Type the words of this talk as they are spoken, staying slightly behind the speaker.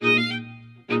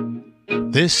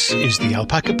This is the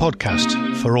Alpaca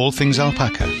Podcast for all things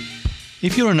alpaca.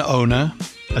 If you're an owner,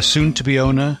 a soon-to-be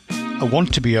owner, a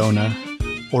want-to-be owner,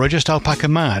 or are just alpaca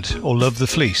mad or love the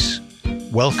fleece,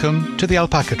 welcome to the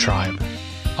Alpaca Tribe.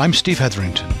 I'm Steve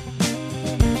Hetherington.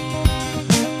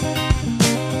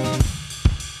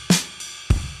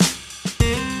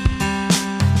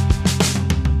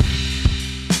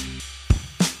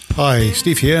 Hi,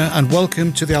 Steve here, and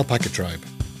welcome to the Alpaca Tribe,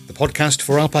 the podcast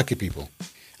for alpaca people,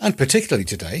 and particularly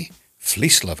today,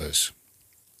 fleece lovers.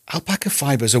 Alpaca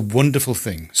fibre is a wonderful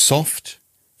thing, soft,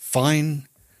 fine,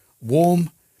 warm,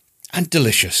 and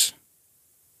delicious.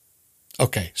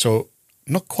 Okay, so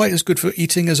not quite as good for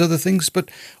eating as other things, but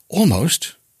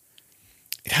almost.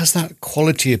 It has that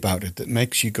quality about it that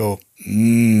makes you go,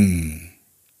 mmm.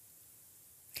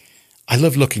 I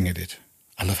love looking at it,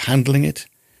 I love handling it,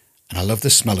 and I love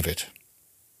the smell of it.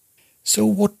 So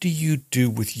what do you do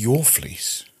with your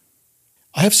fleece?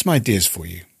 I have some ideas for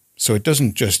you, so it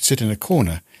doesn't just sit in a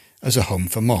corner as a home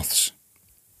for moths.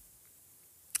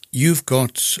 You've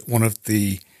got one of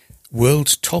the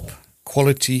world's top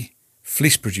quality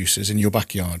fleece producers in your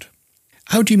backyard.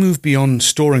 How do you move beyond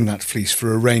storing that fleece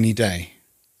for a rainy day?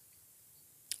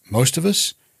 Most of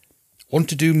us want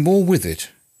to do more with it,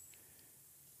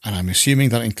 and I'm assuming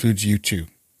that includes you too.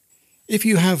 If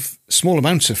you have small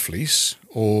amounts of fleece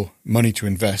or money to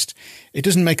invest, it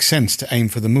doesn't make sense to aim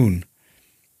for the moon.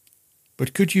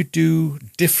 But could you do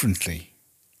differently,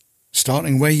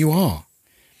 starting where you are?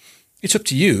 It's up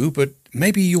to you, but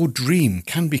maybe your dream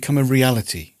can become a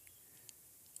reality,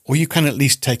 or you can at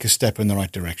least take a step in the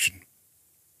right direction.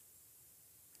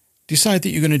 Decide that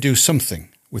you're going to do something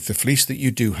with the fleece that you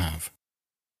do have.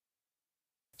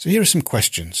 So here are some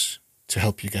questions to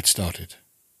help you get started.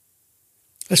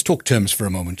 Let's talk terms for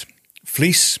a moment.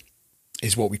 Fleece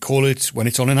is what we call it when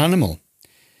it's on an animal,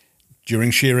 during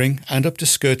shearing and up to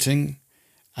skirting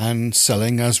and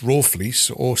selling as raw fleece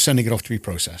or sending it off to be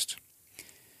processed.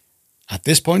 At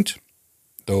this point,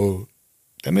 though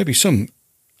there may be some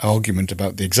argument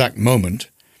about the exact moment,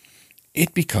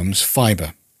 it becomes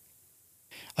fibre.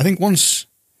 I think once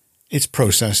it's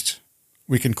processed,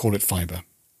 we can call it fibre,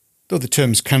 though the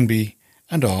terms can be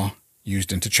and are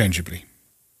used interchangeably.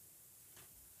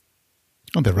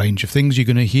 And the range of things you're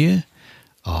going to hear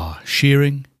are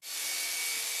shearing,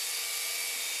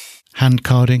 hand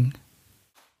carding,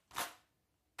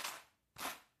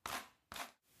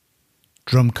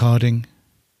 drum carding,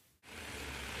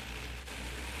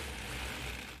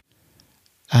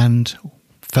 and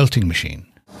felting machine.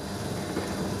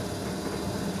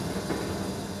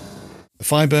 The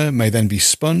fibre may then be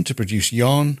spun to produce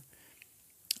yarn,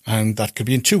 and that could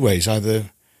be in two ways,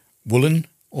 either woolen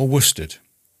or worsted.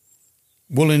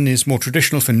 Woolen is more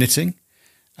traditional for knitting,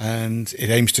 and it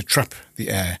aims to trap the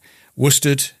air.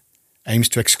 Worsted aims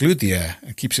to exclude the air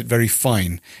and keeps it very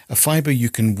fine, a fibre you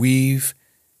can weave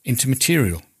into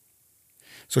material.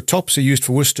 So tops are used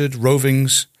for worsted,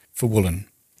 rovings for woolen,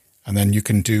 and then you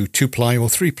can do 2-ply or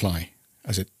 3-ply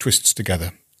as it twists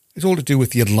together. It's all to do with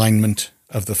the alignment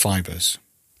of the fibres.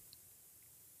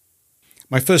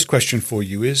 My first question for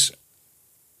you is,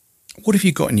 what have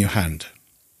you got in your hand?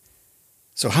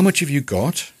 So how much have you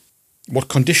got? What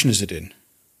condition is it in?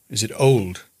 Is it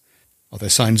old? Are there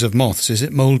signs of moths? Is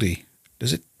it mouldy?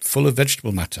 Is it full of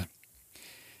vegetable matter?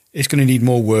 It's going to need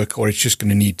more work, or it's just going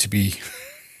to need to be,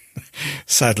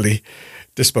 sadly,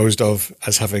 disposed of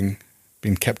as having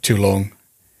been kept too long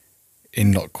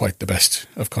in not quite the best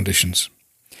of conditions.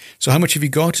 So how much have you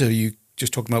got? Are you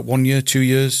just talking about 1 year, 2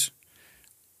 years?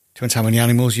 Depends how many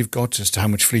animals you've got as to how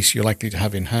much fleece you're likely to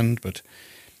have in hand. But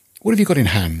what have you got in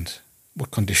hand?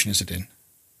 What condition is it in?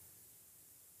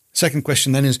 Second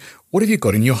question then is, what have you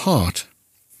got in your heart?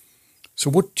 So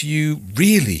what do you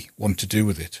really want to do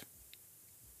with it?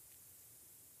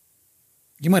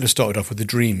 You might have started off with a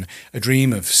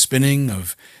dream of spinning,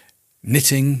 of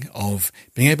knitting, of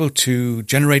being able to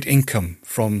generate income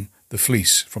from the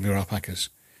fleece from your alpacas.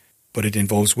 But it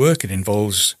involves work, it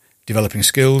involves developing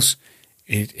skills,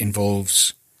 it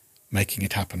involves making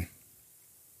it happen.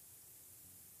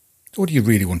 So what do you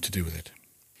really want to do with it?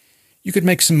 You could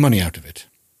make some money out of it.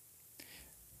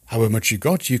 However much you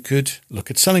got, you could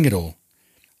look at selling it all.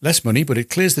 Less money, but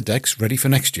it clears the decks ready for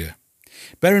next year.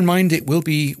 Bear in mind it will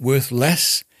be worth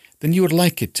less than you would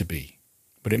like it to be,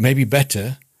 but it may be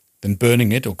better than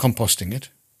burning it or composting it.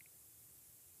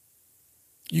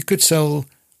 You could sell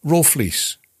raw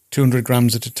fleece, 200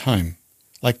 grams at a time,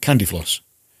 like candy floss.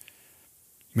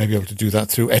 You may be able to do that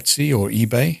through Etsy or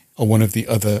eBay or one of the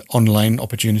other online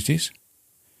opportunities.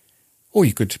 Or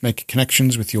you could make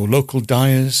connections with your local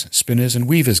dyers, spinners and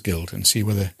weavers guild and see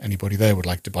whether anybody there would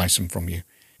like to buy some from you.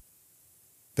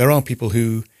 There are people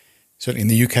who, certainly in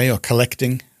the UK, are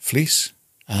collecting fleece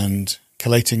and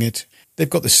collating it. They've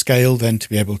got the scale then to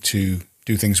be able to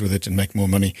do things with it and make more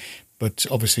money. But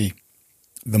obviously,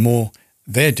 the more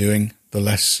they're doing, the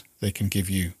less they can give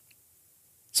you.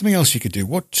 Something else you could do.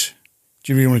 What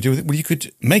do you really want to do with it? Well, you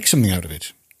could make something out of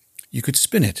it. You could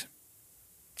spin it.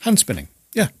 Hand spinning.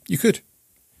 Yeah, you could.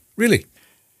 Really.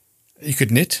 You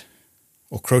could knit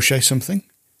or crochet something.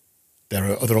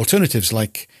 There are other alternatives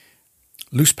like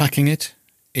loose packing it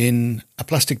in a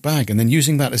plastic bag and then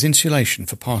using that as insulation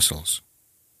for parcels.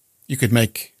 You could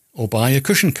make or buy a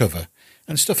cushion cover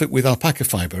and stuff it with alpaca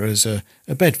fibre as a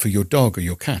bed for your dog or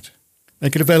your cat.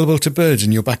 Make it available to birds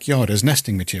in your backyard as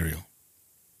nesting material.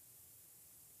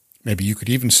 Maybe you could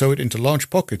even sew it into large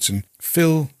pockets and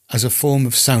fill as a form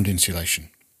of sound insulation.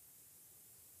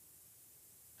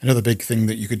 Another big thing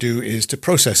that you could do is to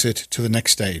process it to the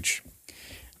next stage.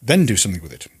 Then do something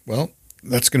with it. Well,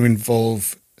 that's going to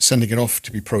involve sending it off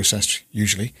to be processed,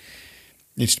 usually.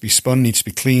 It needs to be spun, needs to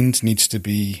be cleaned, needs to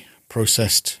be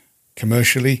processed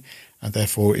commercially, and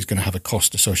therefore is going to have a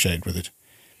cost associated with it.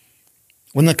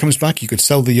 When that comes back, you could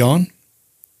sell the yarn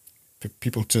for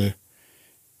people to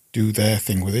do their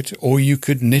thing with it, or you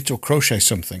could knit or crochet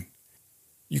something.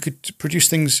 You could produce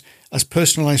things as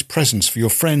personalised presents for your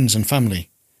friends and family.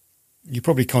 You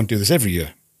probably can't do this every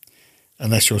year,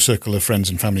 unless your circle of friends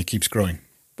and family keeps growing,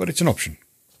 but it's an option.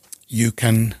 You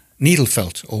can needle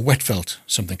felt or wet felt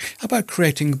something. How about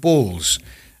creating balls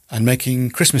and making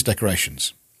Christmas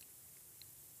decorations?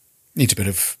 Needs a bit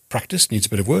of practice, needs a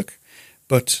bit of work,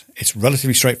 but it's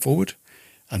relatively straightforward,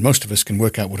 and most of us can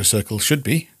work out what a circle should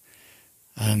be,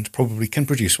 and probably can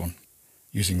produce one,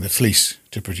 using the fleece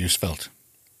to produce felt.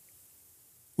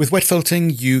 With wet felting,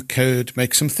 you could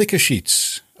make some thicker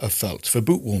sheets of felt for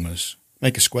boot warmers.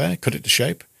 Make a square, cut it to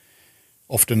shape.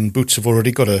 Often boots have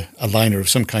already got a liner of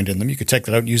some kind in them. You could take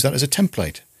that out and use that as a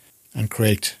template and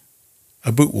create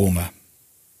a boot warmer.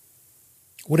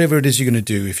 Whatever it is you're going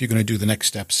to do, if you're going to do the next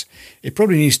steps, it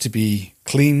probably needs to be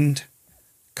cleaned,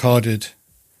 carded,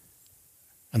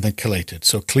 and then collated.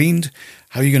 So cleaned,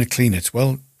 how are you going to clean it?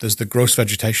 Well, there's the gross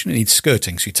vegetation. It needs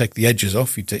skirting. So you take the edges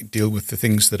off. You deal with the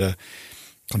things that are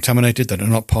contaminated, that are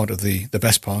not part of the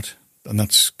best part. And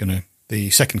that's going to, the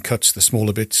second cuts, the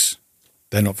smaller bits,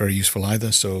 they're not very useful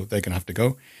either. So they're going to have to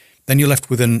go. Then you're left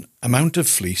with an amount of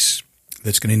fleece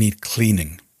that's going to need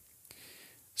cleaning.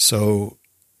 So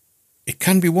it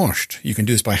can be washed. You can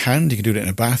do this by hand. You can do it in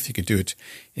a bath. You can do it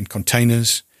in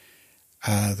containers.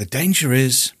 The danger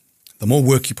is the more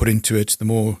work you put into it, the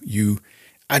more you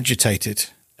agitate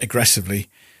it aggressively,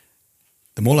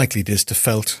 the more likely it is to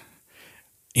felt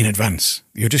in advance.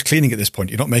 You're just cleaning at this point.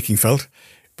 You're not making felt,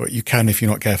 but you can, if you're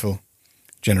not careful,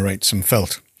 generate some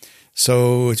felt.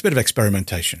 So it's a bit of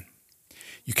experimentation.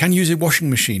 You can use a washing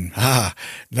machine.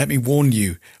 Let me warn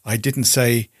you, I didn't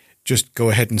say just go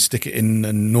ahead and stick it in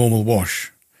a normal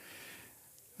wash.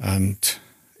 And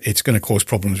it's going to cause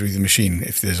problems with the machine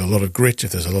if there's a lot of grit,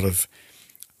 if there's a lot of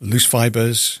loose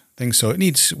fibers, things. So it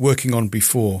needs working on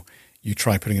before you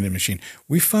try putting it in a machine.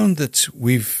 We found that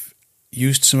we've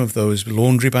used some of those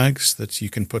laundry bags that you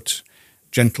can put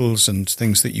gentles and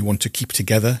things that you want to keep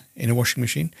together in a washing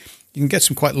machine. You can get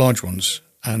some quite large ones,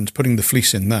 and putting the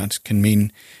fleece in that can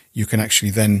mean you can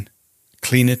actually then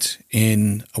clean it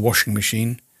in a washing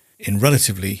machine in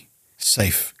relatively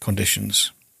safe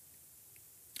conditions.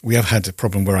 We have had a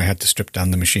problem where I had to strip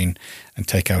down the machine and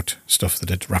take out stuff that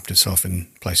had wrapped itself in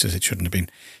places it shouldn't have been.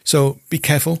 So be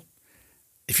careful.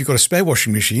 If you've got a spare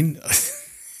washing machine,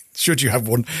 should you have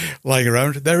one lying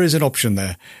around, there is an option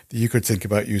there that you could think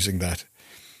about using that.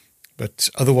 But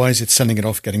otherwise, it's sending it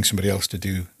off, getting somebody else to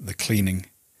do the cleaning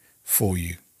for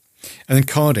you. And then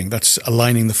carding, that's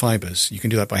aligning the fibers. You can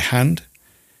do that by hand.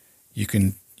 You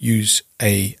can use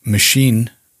a machine,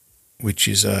 which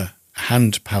is a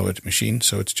hand-powered machine,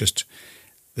 so it's just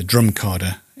the drum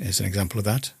carder is an example of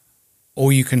that.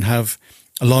 Or you can have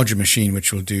a larger machine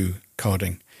which will do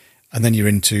carding, and then you're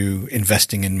into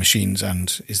investing in machines,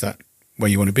 and is that where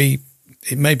you want to be?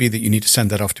 It may be that you need to send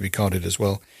that off to be carded as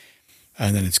well,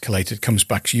 and then it's collated, comes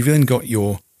back. So you've then got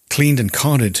your cleaned and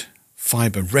carded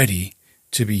fibre ready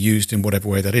to be used in whatever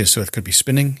way that is. So it could be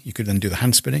spinning, you could then do the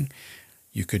hand spinning,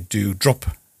 you could do drop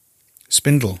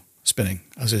spindle spinning,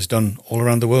 as is done all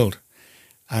around the world.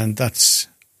 And that's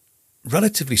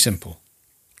relatively simple,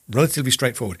 relatively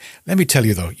straightforward. Let me tell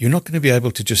you, though, you're not going to be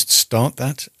able to just start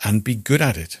that and be good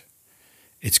at it.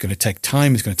 It's going to take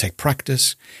time. It's going to take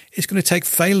practice. It's going to take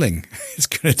failing. It's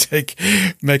going to take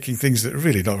making things that are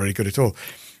really not very good at all.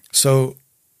 So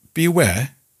be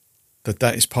aware that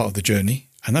that is part of the journey,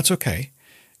 and that's okay,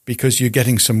 because you're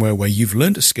getting somewhere where you've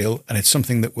learned a skill and it's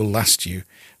something that will last you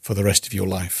for the rest of your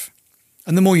life.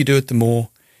 And the more you do it, the more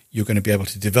you're going to be able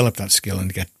to develop that skill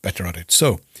and get better at it.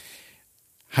 So,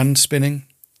 hand spinning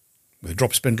with a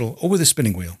drop spindle or with a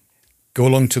spinning wheel. Go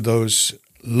along to those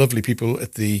lovely people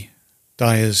at the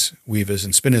Dyers, Weavers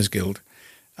and Spinners Guild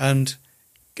and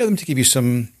get them to give you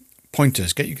some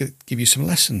pointers, give you some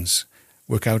lessons,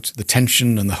 work out the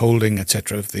tension and the holding,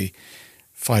 etc. of the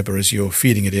fibre as you're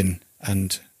feeding it in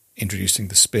and introducing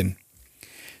the spin.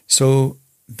 So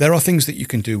there are things that you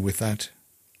can do with that.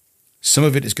 Some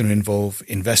of it is going to involve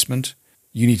investment.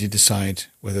 You need to decide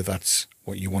whether that's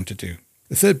what you want to do.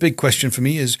 The third big question for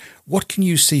me is, what can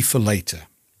you see for later?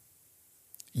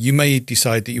 You may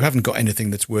decide that you haven't got anything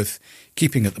that's worth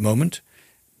keeping at the moment,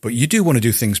 but you do want to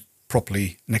do things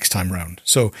properly next time round.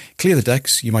 So clear the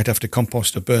decks. You might have to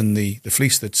compost or burn the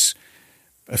fleece that's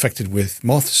affected with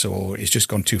moths or it's just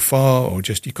gone too far or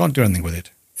just you can't do anything with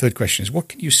it. Third question is, what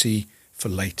can you see for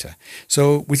later?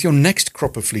 So with your next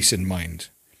crop of fleece in mind,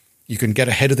 you can get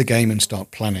ahead of the game and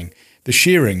start planning. The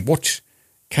shearing, what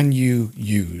can you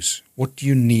use? What do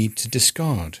you need to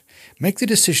discard? Make the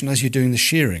decision as you're doing the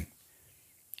shearing.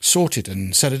 Sort it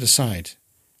and set it aside.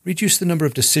 Reduce the number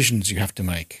of decisions you have to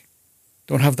make.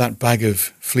 Don't have that bag of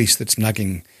fleece that's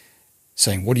nagging,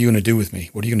 saying, what are you going to do with me?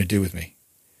 What are you going to do with me?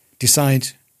 Decide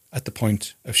at the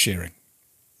point of shearing.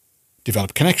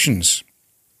 Develop connections,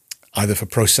 either for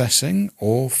processing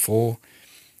or for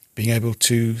being able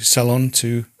to sell on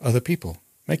to other people.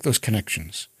 Make those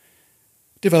connections.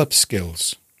 Develop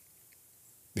skills.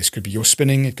 This could be your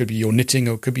spinning, it could be your knitting,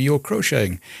 or it could be your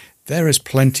crocheting. There is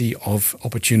plenty of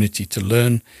opportunity to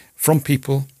learn from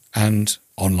people and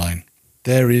online.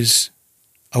 There is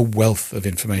a wealth of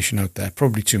information out there,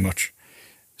 probably too much.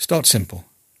 Start simple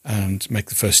and make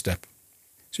the first step.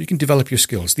 So you can develop your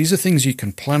skills. These are things you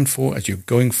can plan for as you're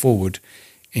going forward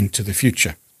into the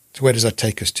future. So where does that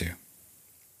take us to?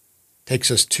 Takes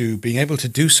us to being able to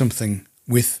do something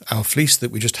with our fleece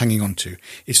that we're just hanging on to.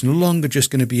 It's no longer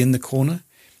just going to be in the corner.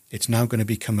 It's now going to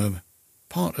become a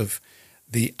part of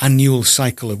the annual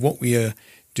cycle of what we are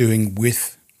doing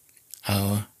with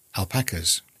our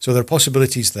alpacas. So there are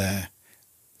possibilities there,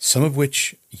 some of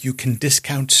which you can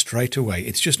discount straight away.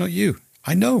 It's just not you.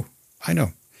 I know.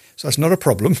 So that's not a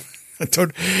problem.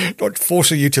 Don't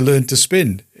force you to learn to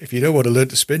spin. If you don't want to learn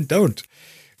to spin, don't.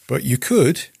 But you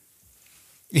could,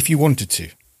 if you wanted to.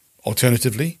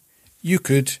 Alternatively, you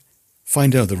could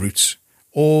find other routes,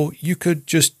 or you could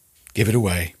just give it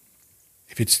away.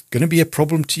 If it's going to be a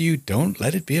problem to you, don't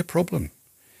let it be a problem.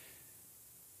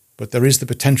 But there is the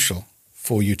potential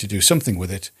for you to do something with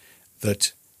it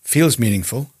that feels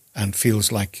meaningful and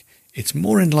feels like it's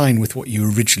more in line with what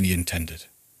you originally intended,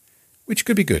 which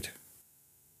could be good.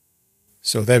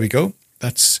 So there we go.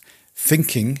 That's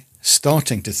thinking,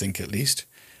 starting to think at least,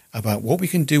 about what we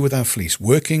can do with our fleece,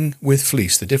 working with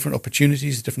fleece, the different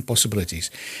opportunities, the different possibilities.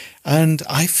 And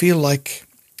I feel like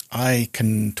I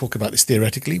can talk about this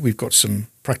theoretically. We've got some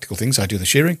practical things. I do the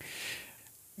shearing.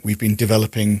 We've been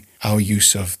developing our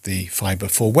use of the fibre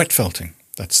for wet felting.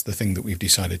 That's the thing that we've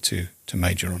decided to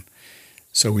major on.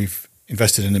 So we've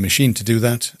invested in a machine to do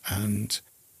that, and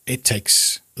it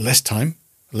takes less time,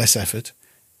 less effort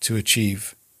to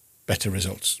achieve better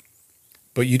results.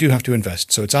 But you do have to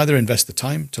invest. So it's either invest the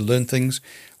time to learn things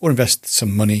or invest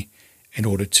some money in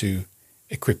order to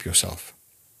equip yourself.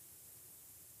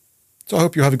 So I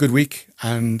hope you have a good week.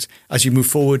 And as you move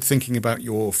forward thinking about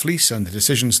your fleece and the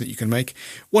decisions that you can make,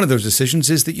 one of those decisions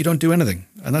is that you don't do anything.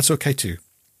 And that's okay too.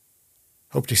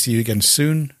 Hope to see you again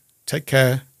soon. Take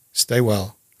care, stay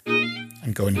well,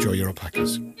 and go enjoy your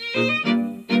alpacas.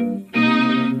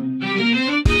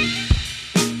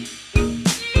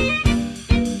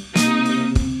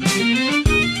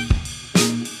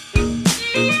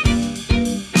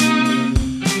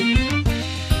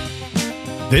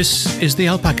 This is the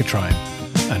Alpaca Tribe,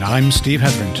 and I'm Steve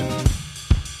Hetherington.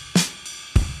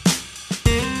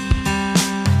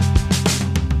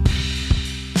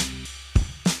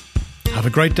 Have a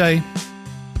great day.